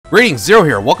Greetings, Zero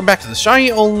here. Welcome back to the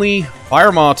shiny only Fire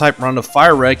Monotype run of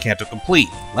Fire Red Kanto Complete.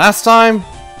 Last time,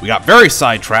 we got very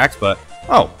sidetracked, but...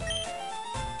 oh.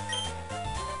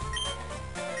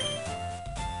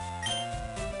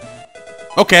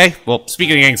 Okay, well,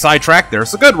 speaking of getting sidetracked,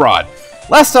 there's the good rod.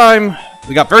 Last time,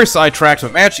 we got very sidetracked,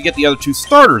 but managed to get the other two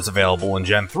starters available in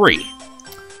Gen 3.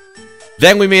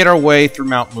 Then we made our way through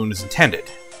Mount Moon as intended.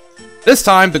 This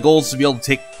time, the goal is to be able to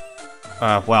take...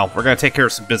 well, we're going to take care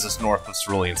of some business north of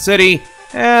Cerulean City,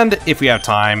 and if we have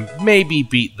time, maybe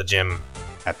beat the gym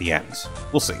at the end.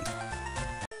 We'll see.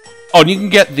 Oh, and you can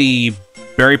get the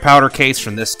berry powder case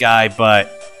from this guy,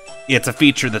 but it's a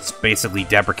feature that's basically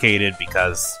deprecated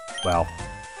because, well,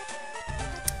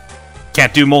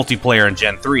 can't do multiplayer in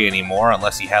Gen 3 anymore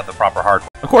unless you have the proper hardware.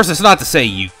 Of course, it's not to say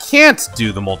you can't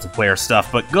do the multiplayer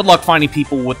stuff, but good luck finding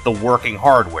people with the working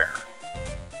hardware.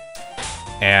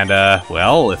 And,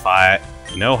 well, if I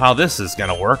know how this is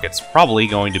gonna work, it's probably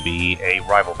going to be a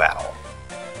rival battle.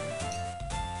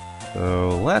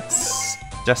 So, let's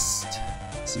just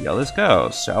see how this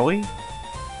goes, shall we?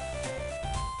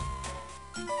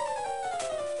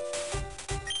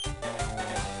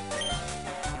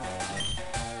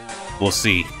 We'll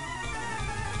see.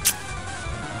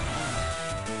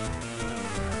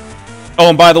 Oh,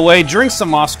 and by the way, during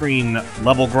some off-screen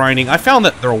level grinding, I found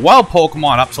that there are wild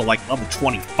Pokemon up to, like, level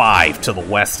 25 to the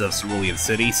west of Cerulean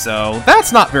City, so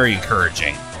that's not very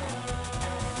encouraging.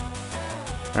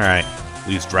 Alright,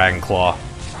 use Dragon Claw.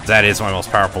 That is my most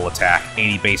powerful attack.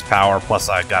 80 base power, plus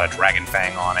I've got a Dragon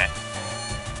Fang on it.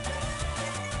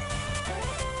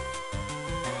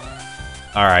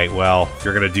 Alright, well, if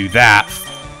you're gonna do that...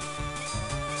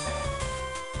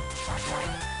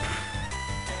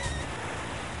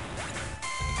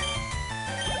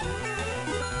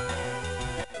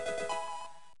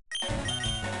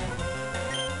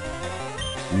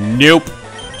 nope.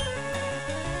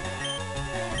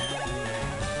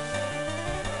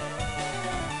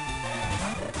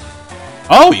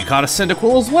 Oh, you caught a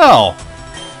Cyndaquil as well.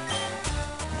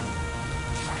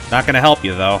 Not gonna help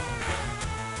you, though.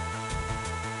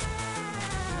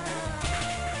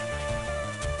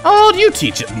 Oh, you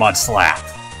teach it Mud Slap.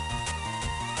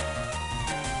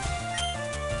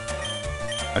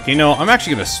 Okay, no, I'm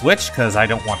actually gonna switch, because I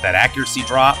don't want that accuracy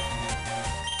drop.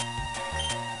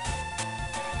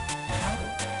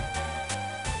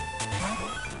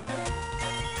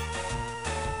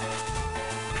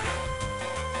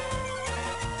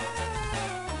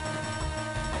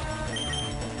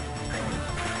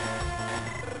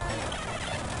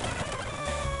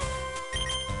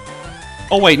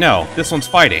 Oh wait, no. This one's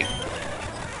fighting.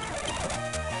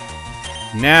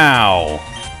 Now,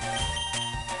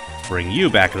 let's bring you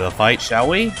back to the fight, shall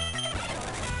we?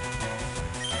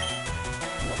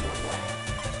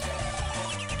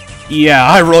 Yeah,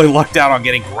 I really lucked out on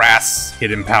getting Grass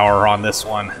hidden power on this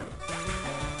one.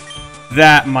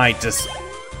 That might just...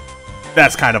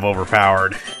 that's kind of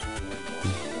overpowered.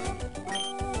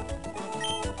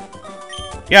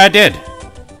 Yeah, I did.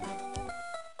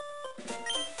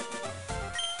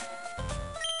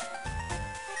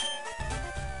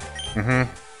 Mm-hmm.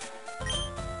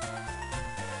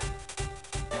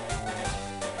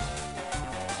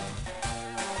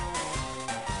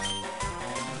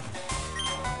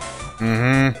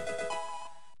 Mm-hmm.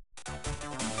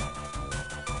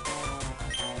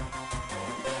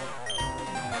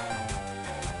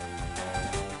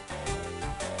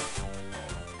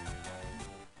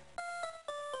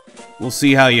 We'll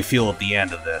see how you feel at the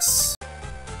end of this.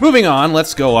 Moving on,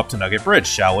 let's go up to Nugget Bridge,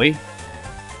 shall we?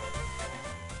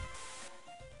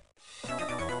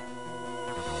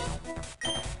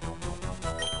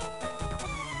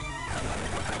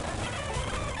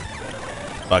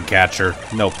 Bug catcher,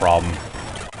 no problem.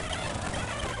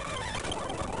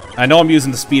 I know I'm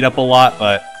using the speed up a lot,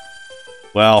 but,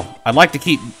 well, I'd like to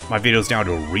keep my videos down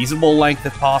to a reasonable length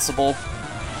if possible.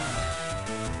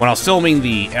 When I was filming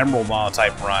the Emerald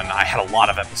Monotype run, I had a lot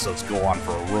of episodes go on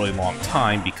for a really long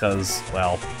time because,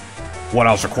 well, one,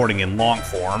 I was recording in long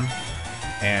form,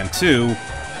 and two,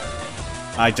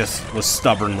 I just was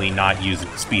stubbornly not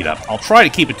using the speed up. I'll try to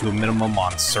keep it to a minimum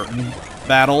on certain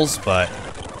battles, but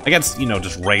against, you know,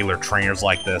 just regular trainers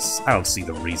like this, I don't see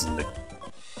the reason to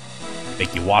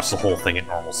make you watch the whole thing at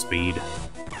normal speed.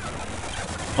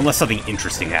 Unless something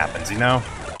interesting happens, you know?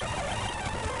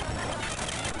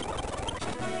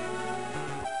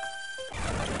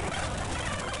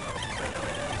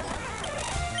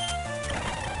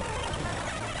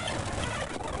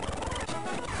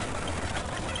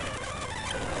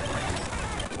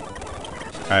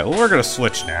 Alright, well, we're gonna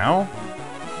switch now.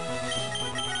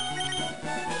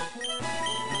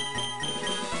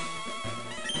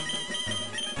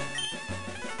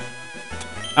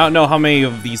 I don't know how many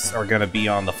of these are gonna be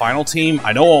on the final team.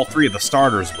 I know all 3 of the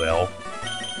starters will.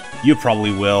 You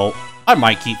probably will. I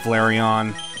might keep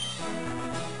Flareon.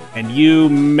 And you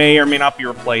may or may not be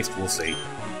replaced, we'll see.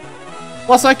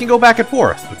 Plus, I can go back and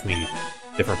forth between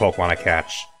different Pokemon I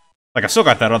catch. Like, I still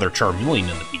got that other Charmeleon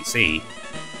in the PC.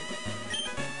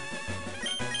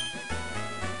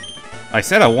 I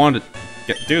said I wanted to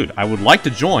get... Dude, I would like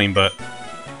to join, but...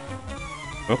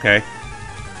 Okay.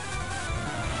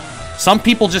 Some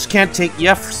people just can't take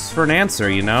yes for an answer,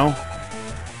 you know?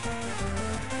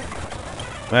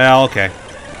 Well, okay.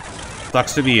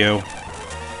 Sucks to be you.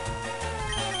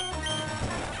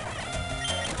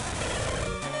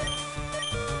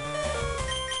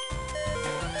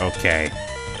 Okay.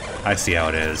 I see how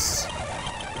it is.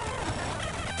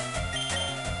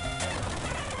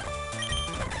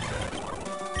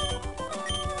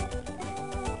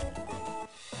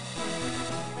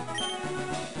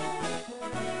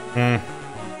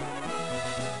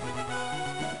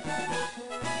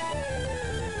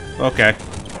 Okay.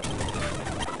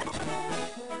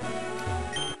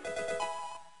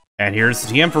 And here's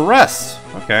the TM for rest.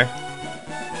 Okay.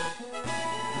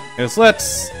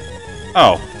 Let's...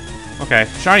 Oh. Okay.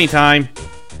 Shiny time.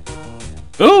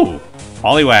 Ooh!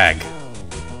 Poliwag.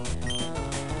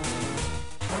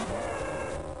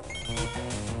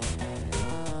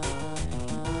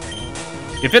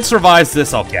 If it survives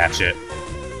this, I'll catch it.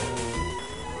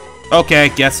 Okay,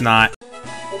 guess not.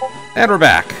 And we're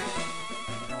back.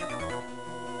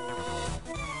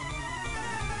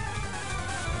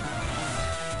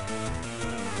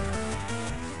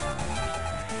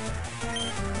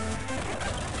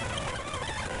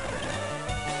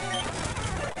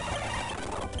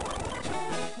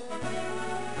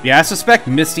 Yeah, I suspect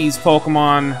Misty's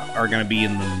Pokemon are going to be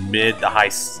in the mid to high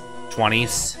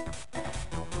 20s.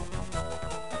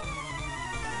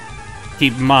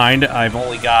 Keep in mind, I've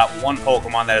only got one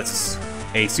Pokemon that is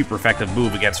a super effective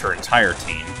move against her entire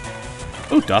team.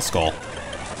 Ooh, Duskull.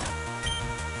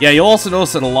 Yeah, you'll also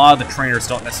notice that a lot of the trainers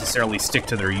don't necessarily stick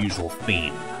to their usual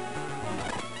theme.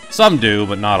 Some do,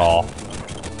 but not all.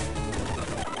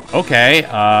 Okay,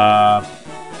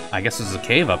 I guess there's a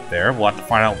cave up there. We'll have to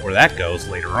find out where that goes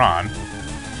later on.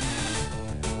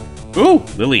 Ooh,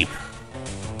 Lilip.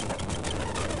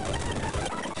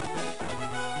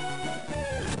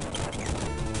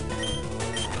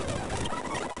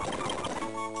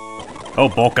 Oh,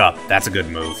 bulk up. That's a good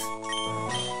move.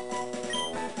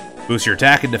 Boost your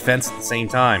attack and defense at the same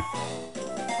time.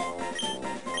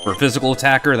 For a physical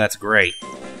attacker, that's great.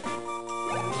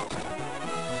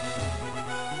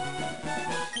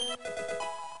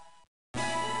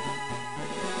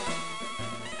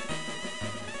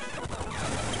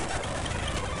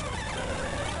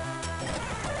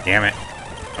 Damn it.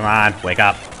 Come on, wake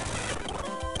up.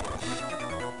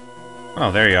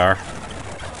 Oh, there you are.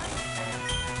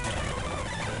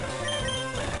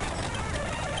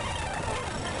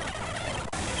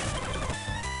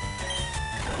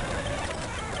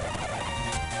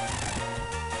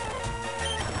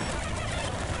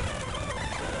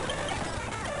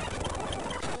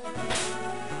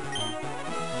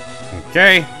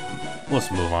 Okay,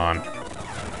 let's move on.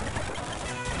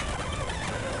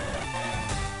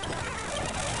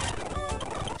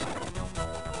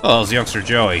 Oh, that was youngster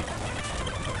Joey.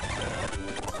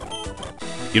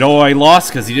 You know why he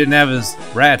lost? Because he didn't have his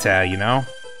Rattata, you know?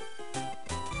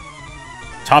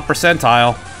 Top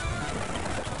percentile.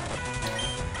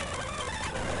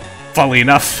 Funnily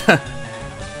enough, I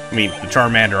mean, the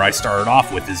Charmander I started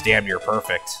off with is damn near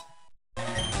perfect.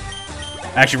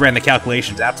 I actually ran the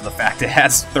calculations after the fact. It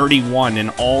has 31 in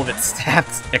all of its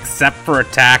stats except for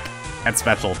attack and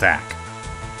special attack.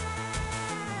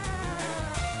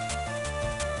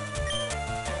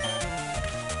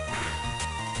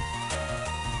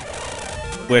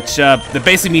 Which, that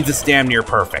basically means it's damn near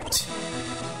perfect.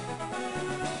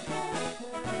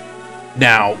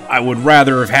 Now, I would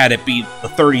rather have had it be the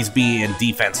 30s be in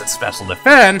defense and special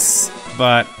defense,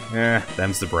 but,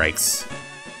 them's the breaks.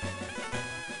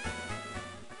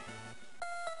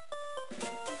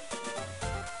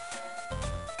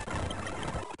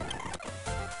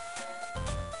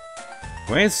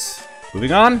 Anyways,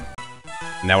 moving on.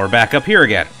 Now we're back up here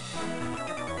again.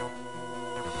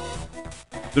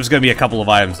 There's gonna be a couple of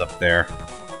items up there.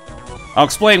 I'll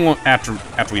explain after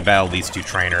we battle these two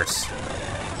trainers.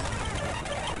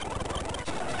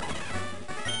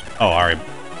 Oh, alright.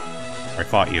 I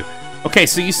fought you. Okay,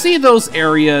 so you see those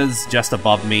areas just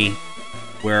above me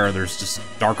where there's just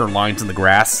darker lines in the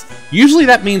grass? Usually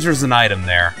that means there's an item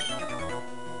there.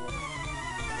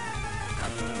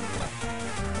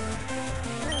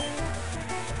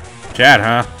 Chad,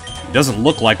 huh? It doesn't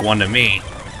look like one to me.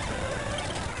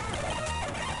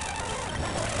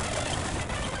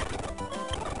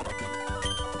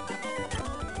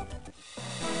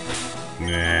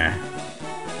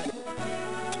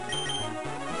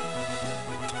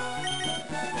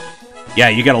 Yeah,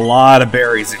 you get a lot of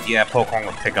berries if you have Pokemon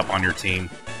with pickup on your team.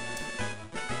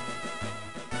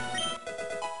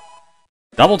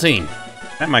 Double team.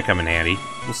 That might come in handy.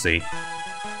 We'll see.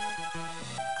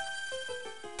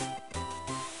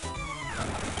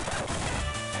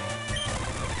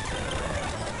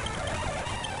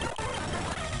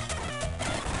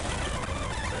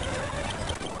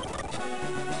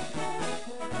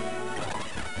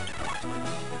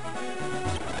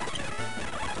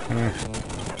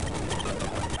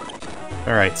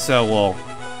 Alright, so we'll...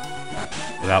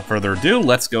 Without further ado,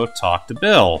 let's go talk to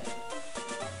Bill.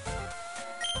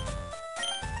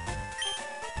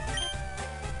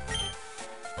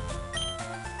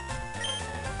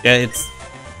 Yeah, it's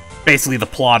basically the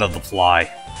plot of The Fly.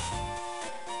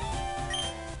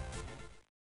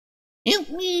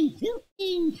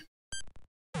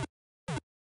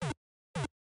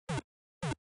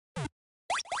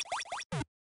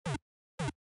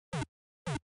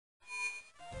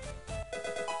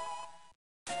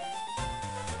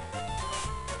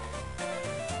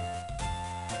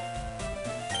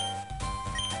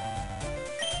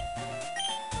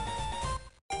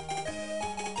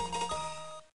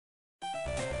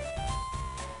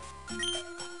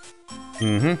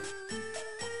 Mm-hmm.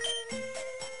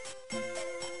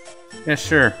 Yeah,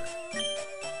 sure.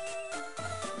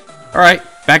 Alright,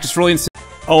 back to Cerulean City.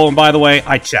 Oh, and by the way,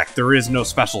 I checked. There is no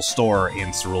special store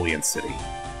in Cerulean City.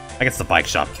 I guess the bike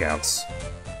shop counts.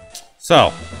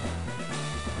 So.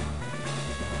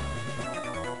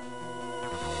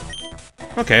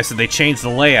 Okay, so they changed the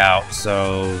layout,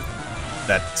 so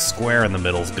that square in the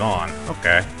middle's gone.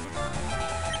 Okay.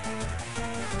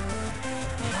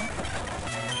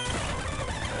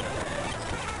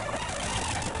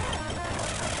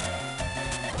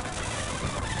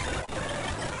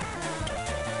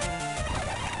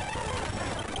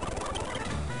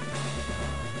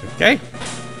 Okay.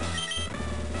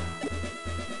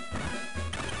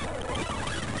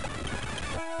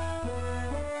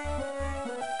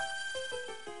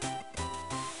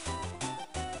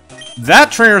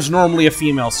 That trainer is normally a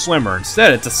female swimmer.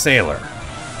 Instead, it's a sailor.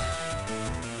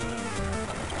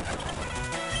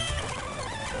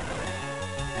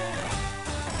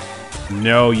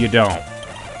 No, you don't.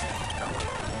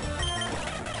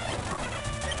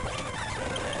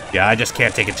 Yeah, I just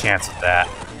can't take a chance with that.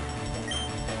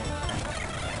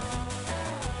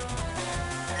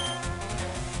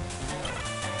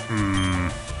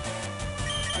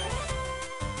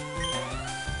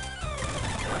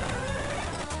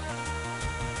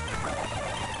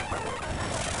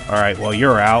 Alright, well,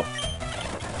 you're out.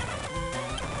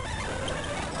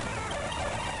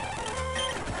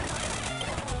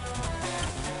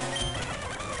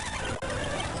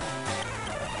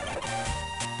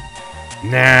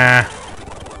 Nah.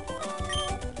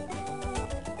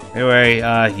 Anyway,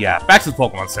 yeah, back to the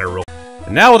Pokemon Center real quick.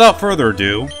 And now, without further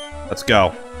ado, let's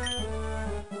go.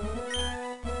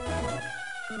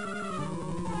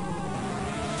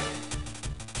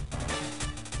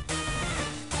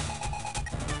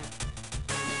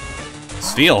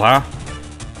 Steel, huh?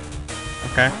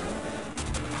 Okay.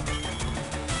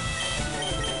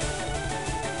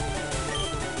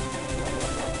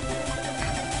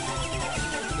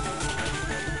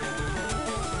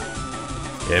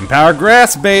 Empower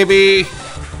Grass, baby!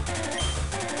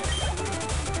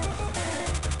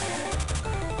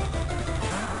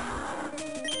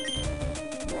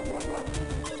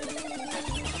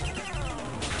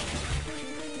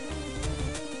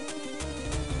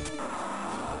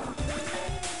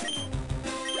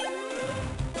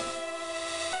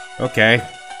 Okay.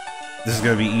 This is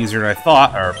gonna be easier than I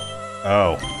thought, or...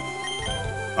 Oh.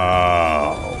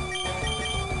 Oh.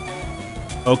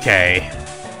 Okay.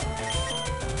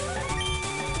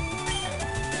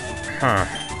 Huh.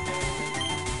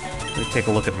 Let me take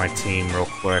a look at my team real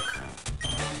quick.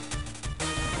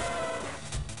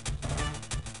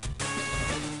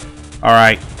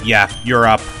 Alright, yeah, you're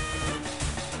up.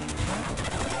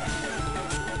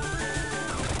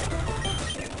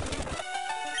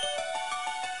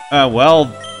 Well,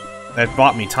 that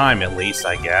bought me time at least,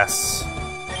 I guess.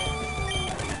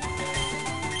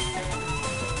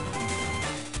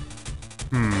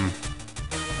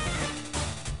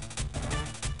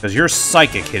 Because you're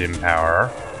Psychic Hidden Power.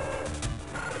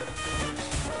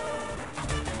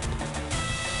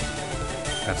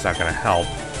 That's not gonna help.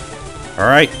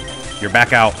 Alright, you're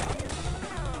back out.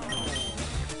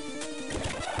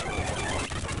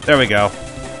 There we go.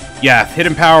 Yeah,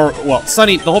 Hidden Power... Well,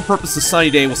 Sunny... The whole purpose of Sunny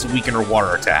Day was to weaken her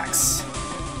water attacks.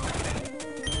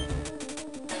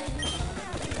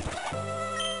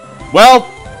 Well,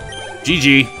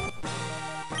 GG.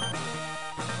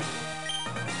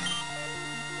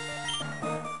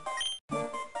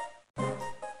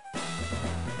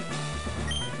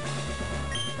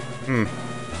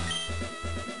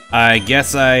 I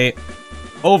guess I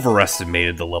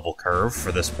overestimated the level curve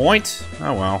for this point.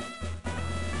 Oh well.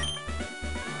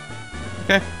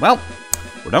 Okay, well,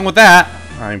 we're done with that.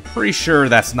 I'm pretty sure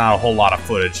that's not a whole lot of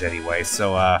footage anyway,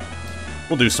 so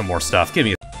we'll do some more stuff. Give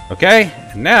me a... Okay,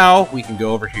 and now we can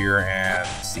go over here and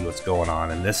see what's going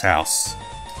on in this house.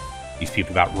 These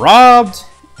people got robbed,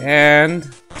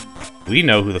 and we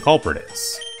know who the culprit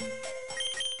is.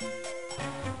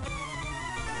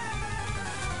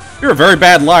 You're a very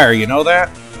bad liar, you know that?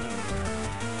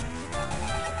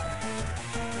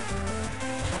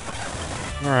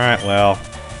 Alright, well...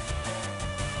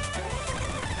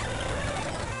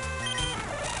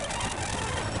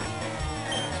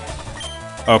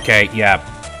 Okay, yeah.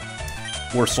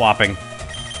 We're swapping.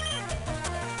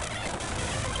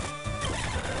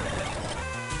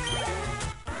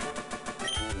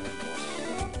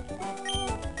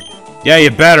 Yeah,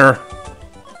 you better.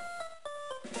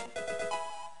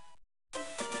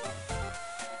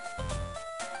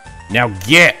 Now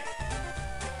get!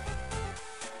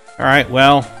 Alright,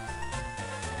 well...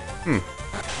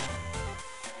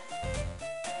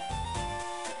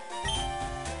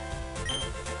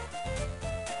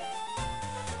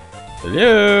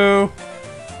 Hello?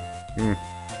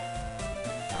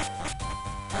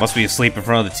 Must be asleep in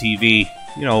front of the TV.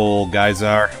 You know how old guys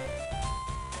are.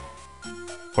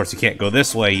 Of course, you can't go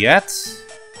this way yet. So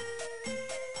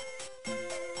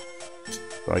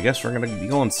I guess we're gonna be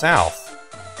going south.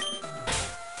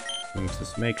 Let's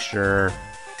just make sure...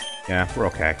 Yeah, we're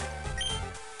okay.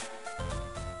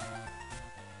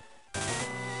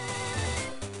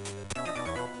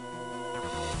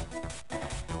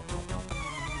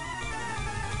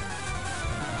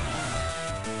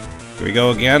 Here we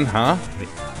go again, huh?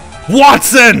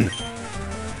 Watson!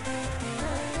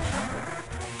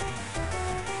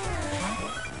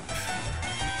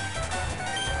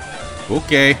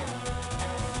 Okay.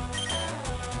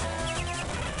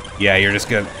 Yeah, you're just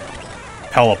gonna...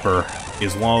 Pelipper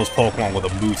is one of those Pokemon with a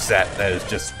moveset that is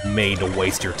just made to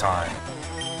waste your time.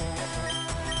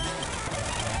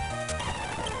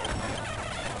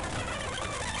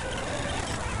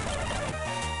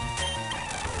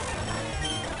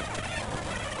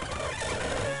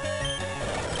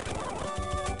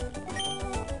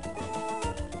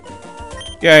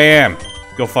 Yeah, I am.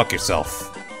 Go fuck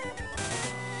yourself.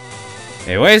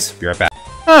 Anyways, be right back.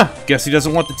 Huh, guess he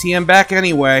doesn't want the TM back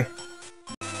anyway.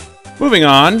 Moving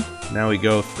on, now we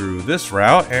go through this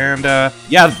route, and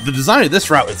yeah, the design of this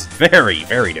route is very,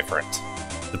 very different,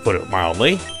 to put it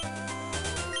mildly.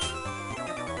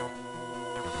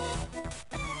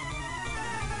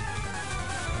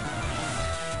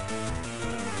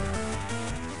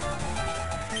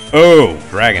 Oh,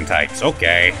 dragon types,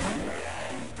 okay.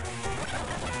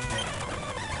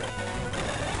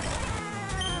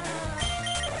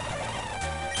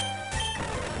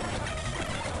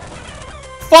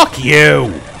 Fuck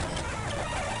you!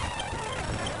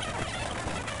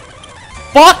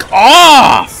 Fuck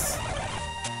off!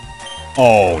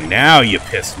 Oh, now you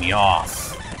pissed me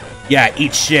off. Yeah,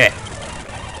 eat shit.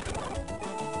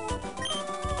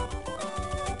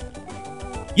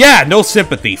 Yeah, no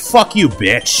sympathy. Fuck you,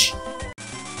 bitch.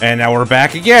 And now we're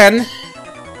back again.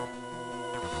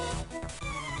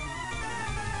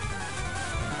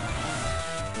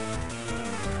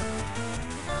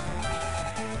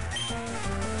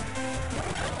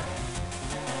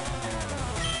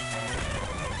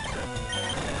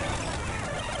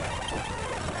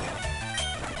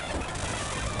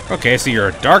 Okay, so you're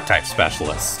a Dark-type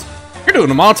specialist. You're doing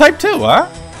a Monotype too, huh?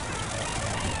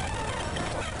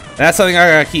 That's something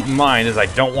I gotta keep in mind, is I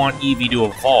don't want Eevee to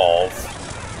evolve.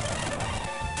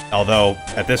 Although,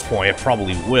 at this point, it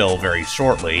probably will very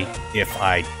shortly, if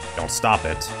I don't stop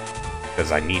it.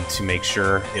 Because I need to make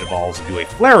sure it evolves into a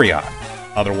Flareon.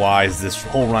 Otherwise, this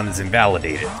whole run is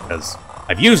invalidated, because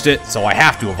I've used it, so I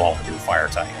have to evolve into a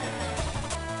Fire-type.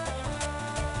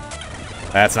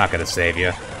 That's not gonna save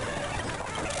you.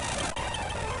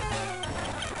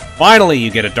 Finally, you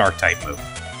get a Dark-type move.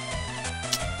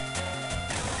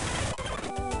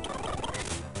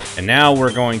 And now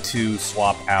we're going to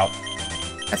swap out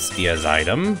Estia's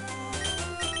item.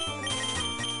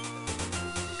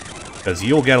 Because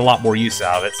you'll get a lot more use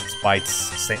out of it since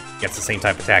Bites gets the same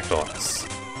type of attack bonus.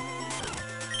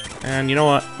 And you know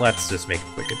what? Let's just make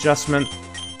a quick adjustment.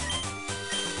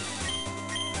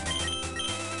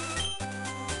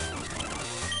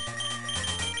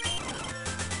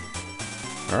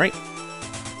 Alright.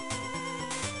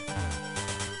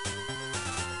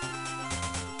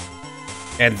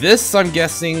 And this, I'm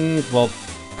guessing, well,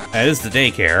 that is the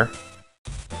daycare.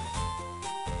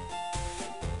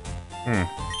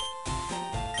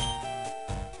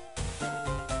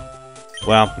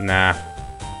 Well, nah.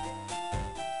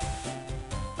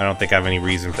 I don't think I have any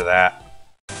reason for that.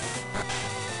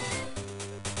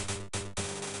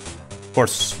 Of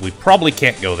course, we probably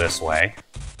can't go this way.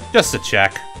 Just to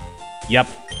check. Yep.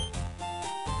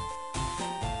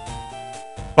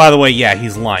 By the way, yeah,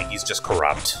 he's lying. He's just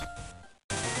corrupt.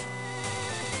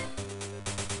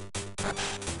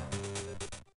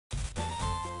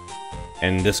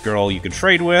 And this girl you can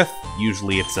trade with.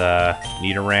 Usually it's a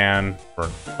Nidoran for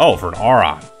an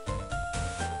Aron.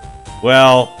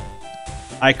 Well,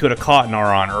 I could have caught an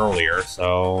Aron earlier,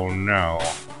 so no.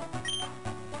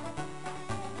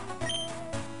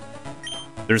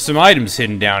 There's some items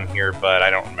hidden down here, but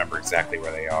I don't remember exactly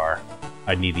where they are.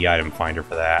 I'd need the item finder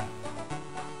for that.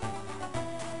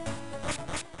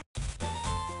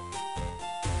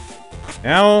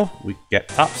 Now we get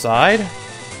topside.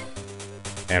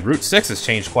 And Route 6 has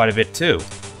changed quite a bit, too.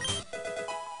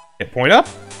 Hit point up?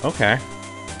 Okay.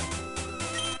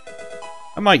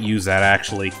 I might use that,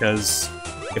 actually, because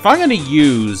if I'm going to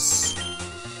use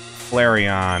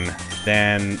Flareon,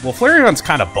 then... Well, Flareon's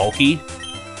kind of bulky.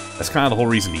 That's kind of the whole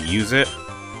reason to use it.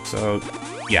 So,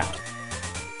 yeah.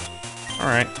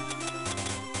 Alright.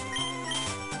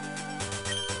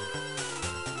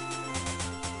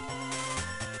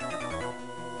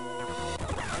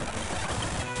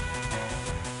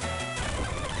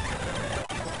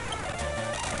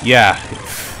 Yeah,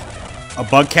 a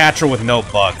bug catcher with no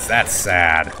bugs, that's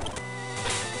sad.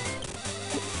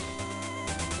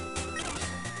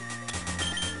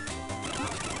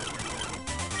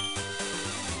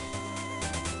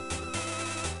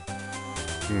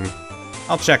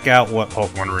 I'll check out what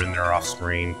Pokemon are in there off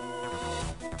screen.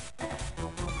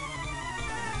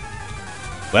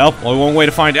 Well, only one way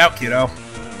to find out, kiddo.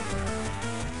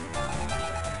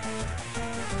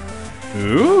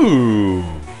 Ooh.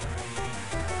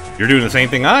 You're doing the same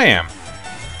thing I am.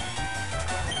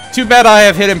 Too bad I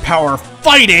have hidden power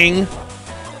fighting!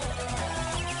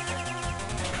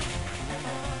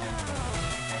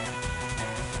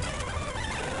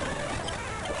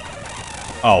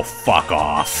 Oh, fuck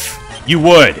off. You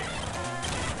would!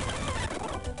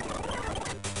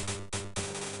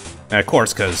 And of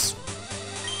course, because...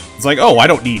 It's like, oh, I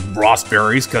don't need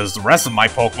Rossberries because the rest of my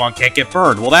Pokemon can't get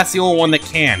burned. Well, that's the only one that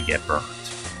can get burned.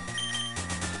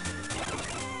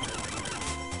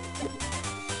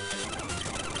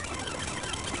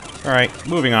 Alright,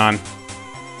 moving on.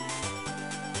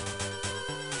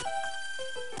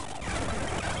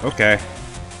 Okay.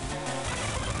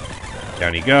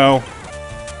 Down you go.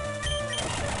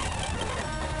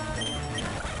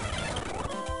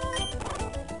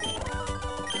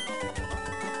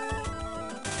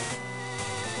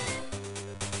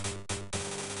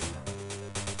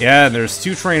 Yeah, there's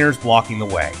two trainers blocking the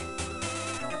way.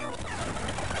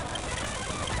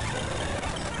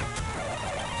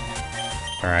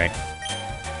 Alright.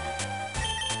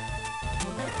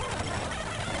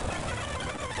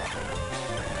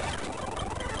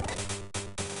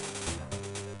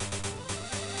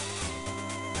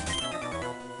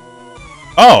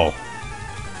 Oh!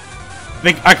 I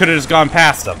think I could have just gone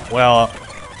past them. Well,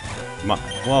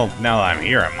 well, now that I'm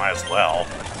here, I might as well.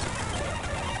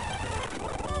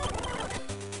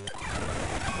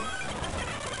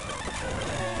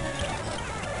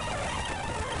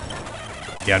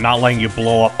 Yeah, not letting you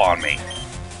blow up on me.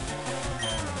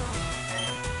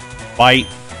 Bite.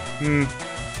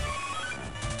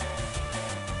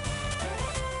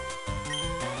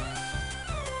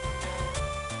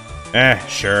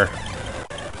 Sure.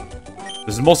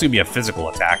 This is mostly gonna be a physical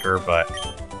attacker, but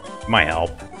it might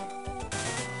help.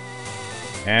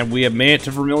 And we have made it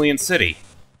to Cerulean City.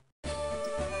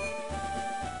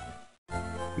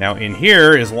 Now, in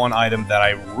here is one item that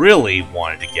I really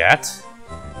wanted to get.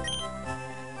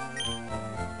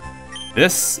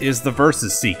 This is the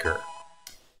Versus Seeker.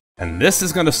 And this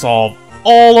is going to solve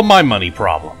all of my money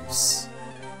problems.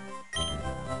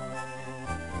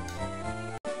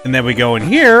 And then we go in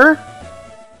here.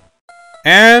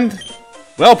 And,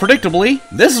 well, predictably,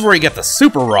 this is where you get the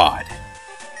Super Rod.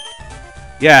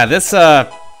 Yeah, this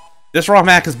ROM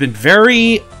hack has been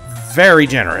very, very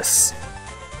generous.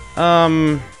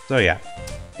 So yeah.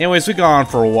 Anyways, we've gone on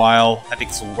for a while. I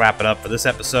think this will wrap it up for this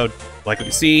episode. Like what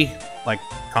you see, like,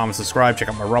 comment, subscribe, check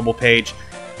out my Rumble page.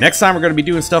 Next time we're going to be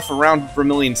doing stuff around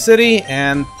Cerulean City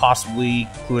and possibly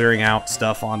clearing out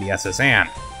stuff on the SS Anne.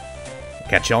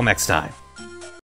 Catch y'all next time.